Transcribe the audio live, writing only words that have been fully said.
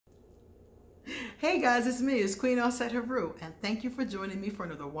Hey guys, it's me, it's Queen Auset-heru, and thank you for joining me for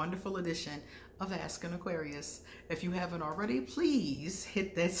another wonderful edition of Ask an Aquarius. If you haven't already, please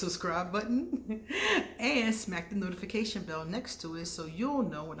hit that subscribe button and smack the notification bell next to it so you'll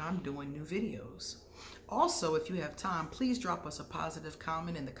know when I'm doing new videos. Also, if you have time, please drop us a positive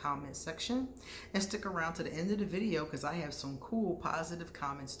comment in the comment section and stick around to the end of the video because I have some cool positive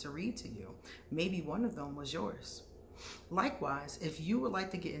comments to read to you. Maybe one of them was yours. Likewise, if you would like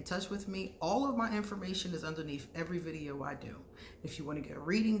to get in touch with me, all of my information is underneath every video I do. If you want to get a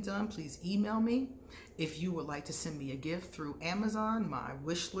reading done, please email me. If you would like to send me a gift through Amazon, my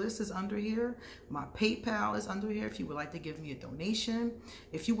wish list is under here. My PayPal is under here if you would like to give me a donation.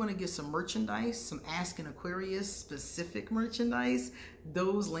 If you want to get some merchandise, some Ask an Aquarius specific merchandise,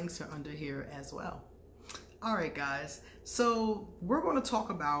 those links are under here as well. All right, guys. So we're going to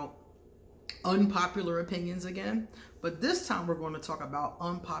talk about unpopular opinions again, but this time we're going to talk about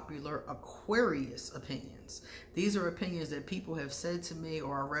unpopular Aquarius opinions. These are opinions that people have said to me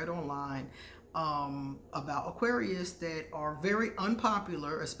or I read online about Aquarius that are very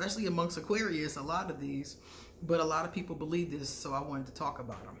unpopular, especially amongst Aquarius, a lot of these, but a lot of people believe this, so I wanted to talk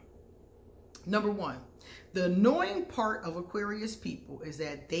about them. Number one, the annoying part of Aquarius people is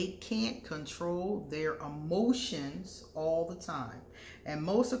that they can't control their emotions all the time. And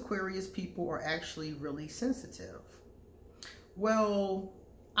most Aquarius people are actually really sensitive. Well,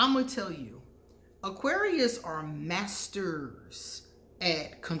 I'm going to tell you, Aquarius are masters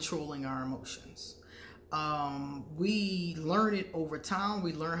at controlling our emotions. We learn it over time.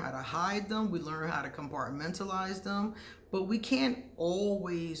 We learn how to hide them. We learn how to compartmentalize them. But we can't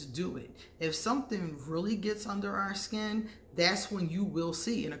always do it. If something really gets under our skin, that's when you will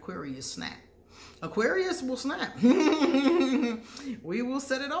see an Aquarius snap. Aquarius will snap. We will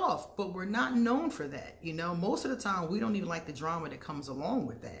set it off, but we're not known for that. You know, most of the time we don't even like the drama that comes along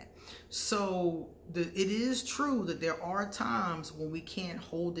with that. So it is true that there are times when we can't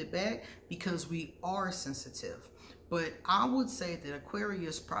hold it back because we are sensitive. But I would say that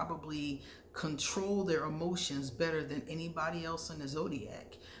Aquarius probably control their emotions better than anybody else in the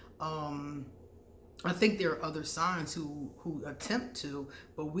zodiac. I think there are other signs who attempt to,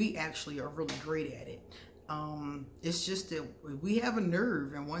 but we actually are really great at it. It's just that we have a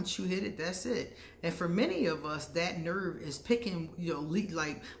nerve, and once you hit it, that's it. And for many of us, that nerve is picking, you know,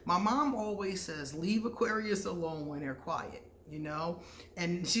 like my mom always says, leave Aquarius alone when they're quiet, you know?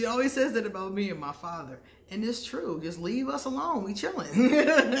 And she always says that about me and my father. And it's true. Just leave us alone. We chilling.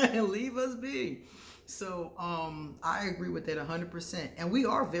 And leave us be. So I agree with that 100%. And we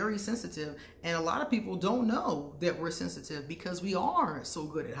are very sensitive. And a lot of people don't know that we're sensitive because we are so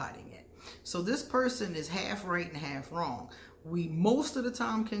good at hiding it. So this person is half right and half wrong. We most of the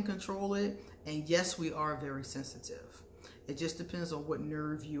time can control it. And yes, we are very sensitive. It just depends on what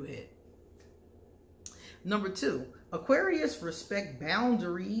nerve you hit. Number two, Aquarius respect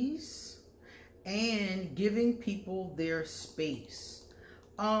boundaries and giving people their space.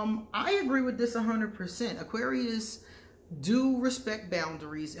 I agree with this 100%. Aquarius do respect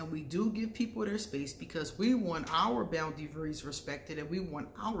boundaries and we do give people their space because we want our boundaries respected and we want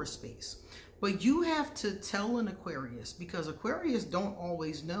our space. But you have to tell an Aquarius because Aquarius don't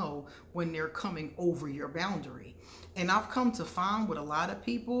always know when they're coming over your boundary. And I've come to find with a lot of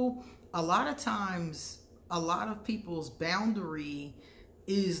people, a lot of times, a lot of people's boundary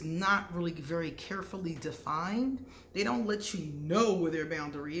is not really very carefully defined. They don't let you know where their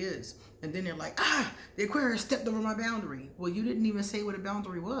boundary is. And then they're like, the Aquarius stepped over my boundary. Well, you didn't even say what a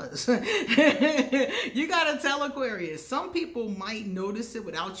boundary was. You got to tell Aquarius. Some people might notice it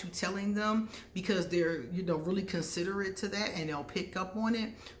without you telling them because they're, you know, really considerate to that and they'll pick up on it.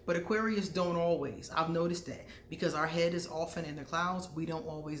 But Aquarius don't always. I've noticed that because our head is often in the clouds. We don't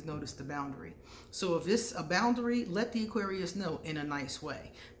always notice the boundary. So if it's a boundary, let the Aquarius know in a nice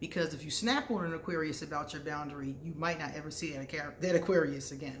way. Because if you snap on an Aquarius about your boundary, you might not ever see that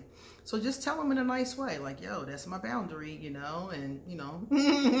Aquarius again. So just tell them in a nice way, like, yo, that's my boundary, you know, and, you know,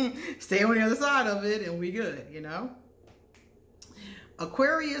 stay on the other side of it and we good, you know.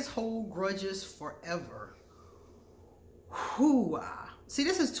 Aquarius hold grudges forever. See,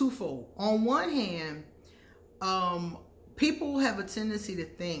 this is twofold. On one hand, people have a tendency to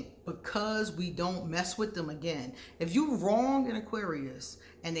think because we don't mess with them again. If you wrong an Aquarius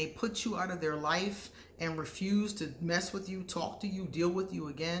and they put you out of their life and refuse to mess with you, talk to you, deal with you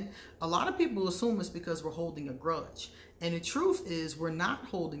again, a lot of people assume it's because we're holding a grudge. And the truth is we're not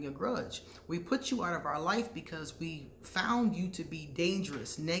holding a grudge. We put you out of our life because we found you to be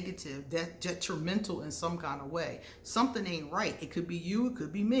dangerous, negative, detrimental in some kind of way. Something ain't right. It could be you, it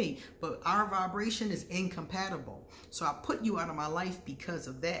could be me, but our vibration is incompatible. So I put you out of my life because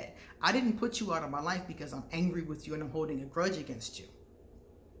of that. mad. I didn't put you out of my life because I'm angry with you and I'm holding a grudge against you.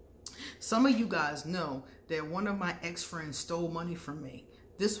 Some of you guys know that one of my ex-friends stole money from me.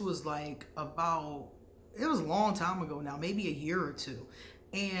 This was like it was a long time ago now, maybe a year or two.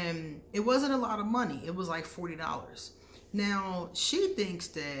 And it wasn't a lot of money. It was like $40. Now, she thinks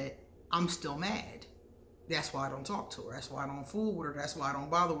that I'm still mad. That's why I don't talk to her. That's why I don't fool with her. That's why I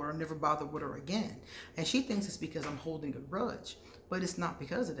don't bother with her. I never bother with her again. And she thinks it's because I'm holding a grudge. But it's not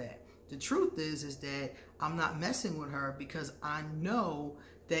because of that. The truth is that I'm not messing with her because I know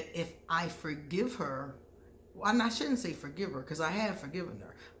that if I forgive her, well, I shouldn't say forgive her because I have forgiven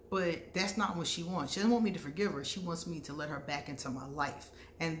her. But that's not what she wants. She doesn't want me to forgive her. She wants me to let her back into my life.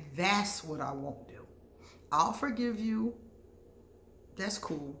 And that's what I won't do. I'll forgive you. That's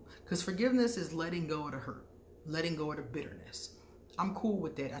cool. Because forgiveness is letting go of the hurt. Letting go of the bitterness. I'm cool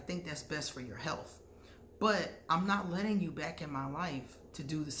with that. I think that's best for your health. But I'm not letting you back in my life to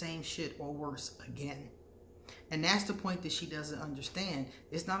do the same shit or worse again. And that's the point that she doesn't understand.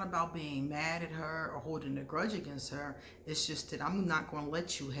 It's not about being mad at her or holding a grudge against her. It's just that I'm not going to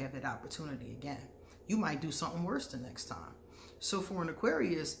let you have that opportunity again. You might do something worse the next time. So for an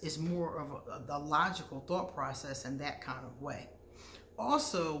Aquarius, it's more of a logical thought process in that kind of way.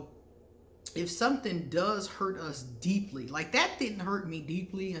 Also, if something does hurt us deeply, like that didn't hurt me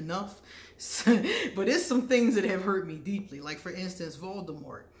deeply enough, but there's some things that have hurt me deeply. Like for instance,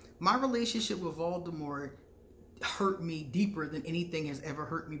 Voldemort. My relationship with Voldemort hurt me deeper than anything has ever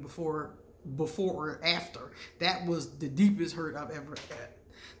hurt me before or after. That was the deepest hurt I've ever had.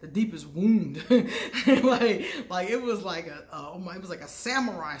 The deepest wound. like it was like it was like a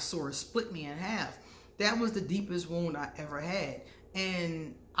samurai sword split me in half. That was the deepest wound I ever had.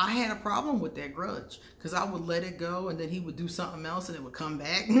 And I had a problem with that grudge because I would let it go and then he would do something else and it would come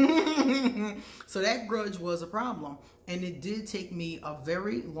back. So that grudge was a problem. And it did take me a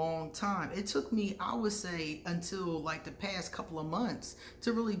very long time. It took me, I would say, until like the past couple of months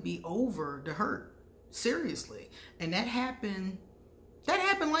to really be over the hurt. Seriously. And that happened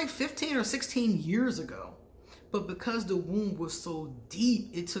like 15 or 16 years ago. But because the wound was so deep,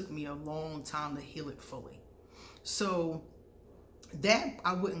 it took me a long time to heal it fully. So that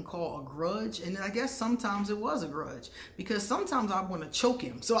I wouldn't call a grudge. And I guess sometimes it was a grudge because sometimes I want to choke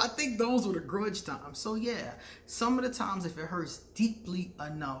him. So I think those were the grudge times. So yeah, some of the times if it hurts deeply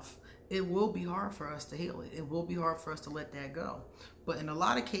enough, it will be hard for us to heal it. It will be hard for us to let that go. But in a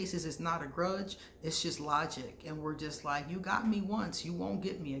lot of cases, it's not a grudge. It's just logic. And we're just like, you got me once. You won't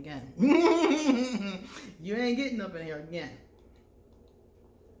get me again. You ain't getting up in here again.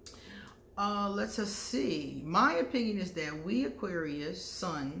 Let's just see. My opinion is that we Aquarius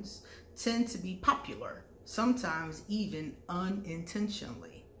sons tend to be popular, sometimes even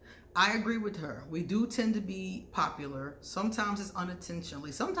unintentionally. I agree with her. We do tend to be popular. Sometimes it's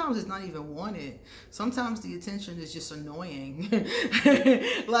unintentionally. Sometimes it's not even wanted. Sometimes the attention is just annoying.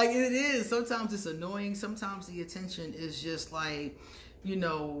 Like it is. Sometimes it's annoying. Sometimes the attention is just like, you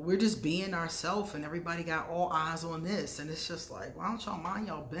know, we're just being ourselves and everybody got all eyes on this. And it's just like, why don't y'all mind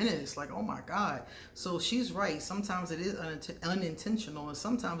y'all business? Like, oh my God. So she's right. Sometimes it is unintentional and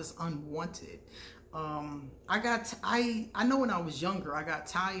sometimes it's unwanted. I know when I was younger, I got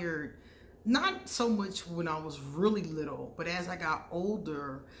tired, not so much when I was really little, but as I got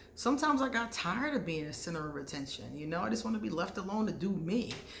older, sometimes I got tired of being the center of attention. You know, I just want to be left alone to do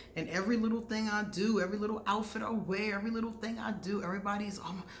me. And every little thing I do, every little outfit I wear, every little thing I do, everybody's,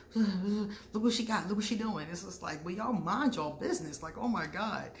 oh, look what she got, look what she doing. It's just like, well, y'all mind y'all business. Like, oh my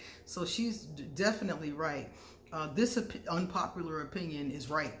God. So she's definitely right. This unpopular opinion is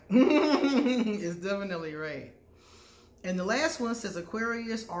right. It's definitely right. And the last one says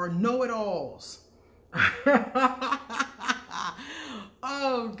Aquarius are know-it-alls.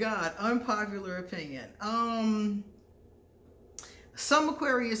 Oh God, unpopular opinion. Some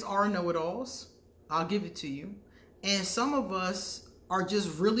Aquarius are know-it-alls. I'll give it to you. And some of us are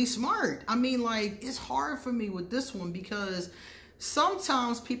just really smart. I mean, like, it's hard for me with this one because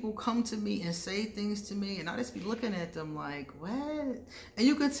sometimes people come to me and say things to me and I just be looking at them like, what? And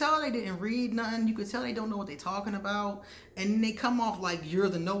you could tell they didn't read nothing. You could tell they don't know what they're talking about. And they come off like you're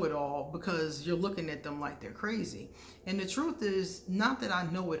the know-it-all because you're looking at them like they're crazy. And the truth is, not that I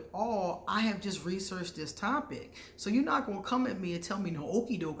know it all, I have just researched this topic. So you're not going to come at me and tell me no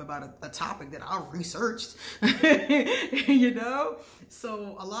okie doke about a topic that I've researched, you know?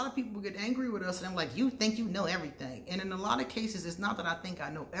 So a lot of people get angry with us and I'm like, you think you know everything. And in a lot of cases, it's not that I think I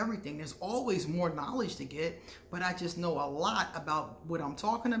know everything. There's always more knowledge to get, but I just know a lot about what I'm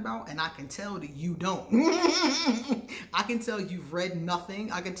talking about and I can tell that you don't. I can tell you've read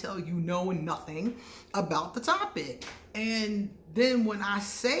nothing. I can tell you know nothing about the topic. And then when I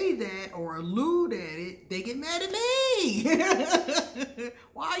say that or allude at it, they get mad at me.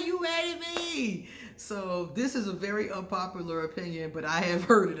 Why are you mad at me? So this is a very unpopular opinion, but I have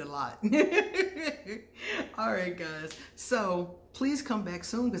heard it a lot. All right, guys. So please come back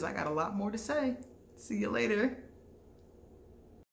soon because I got a lot more to say. See you later.